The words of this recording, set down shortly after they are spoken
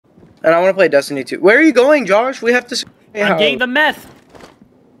And I want to play Destiny 2. Where are you going, Josh? We have to. I'm getting the meth.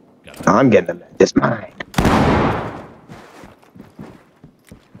 I'm getting the meth. It's mine.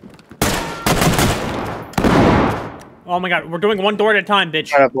 Oh my god, we're doing one door at a time,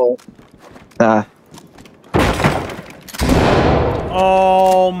 bitch.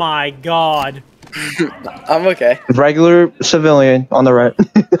 Oh my god. I'm okay. Regular civilian on the right.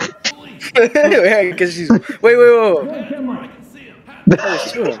 Because she's. Wait.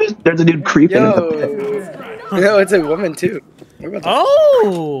 There's a dude creeping. No, it's a woman too.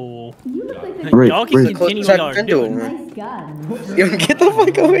 Oh! Y'all can continue what y'all are doing. Yo, get the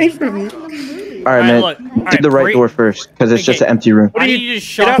fuck away from me. Alright, man. Look, Do the right door first, because it's just an empty room. I need you to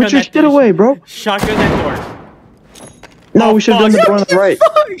shotgun Put your that shit away, bro. Shotgun that door. No, we should have done the door on the right.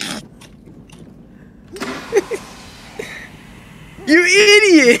 You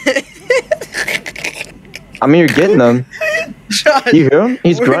idiot! I mean, you're getting them. Josh, You hear him?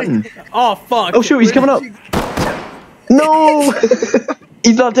 He's grunting. Oh fuck! Oh shoot, he's coming up. No!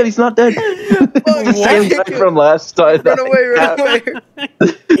 He's not dead, he's not dead. The same guy from last time. Run away.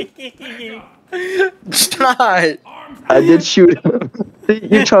 Josh. I did shoot him.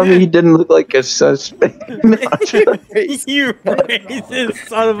 You're telling me he didn't look like a suspect? You racist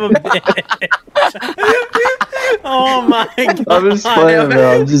son of a bitch! Oh my god! I'm just playing,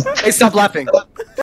 man. I'm just. Hey, stop laughing.